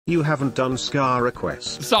You haven't done Scar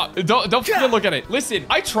requests. Stop. Don't fucking look at it. Listen,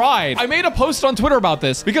 I tried. I made a post on Twitter about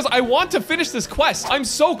this because I want to finish this quest. I'm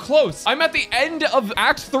so close. I'm at the end of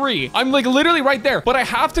Act 3. I'm like literally right there, but I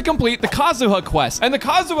have to complete the Kazuha quest. And the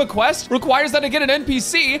Kazuha quest requires that I get an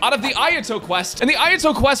NPC out of the Ayato quest. And the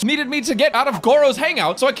Ayato quest needed me to get out of Goro's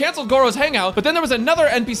hangout. So I canceled Goro's hangout, but then there was another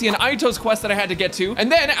NPC in Ayato's quest that I had to get to.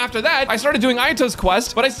 And then after that, I started doing Ayato's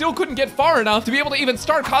quest, but I still couldn't get far enough to be able to even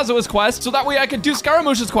start Kazuha's quest. So that way I could do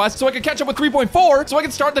Scaramouche's quest so I could catch up with 3.4 so I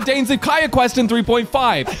could start the Dane's Kaya quest in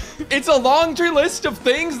 3.5. It's a laundry list of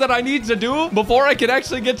things that I need to do before I can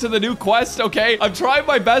actually get to the new quest, okay? I'm trying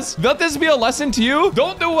my best. Let this be a lesson to you.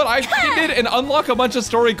 Don't do what I did and unlock a bunch of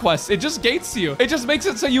story quests. It just gates you. It just makes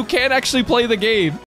it so you can't actually play the game.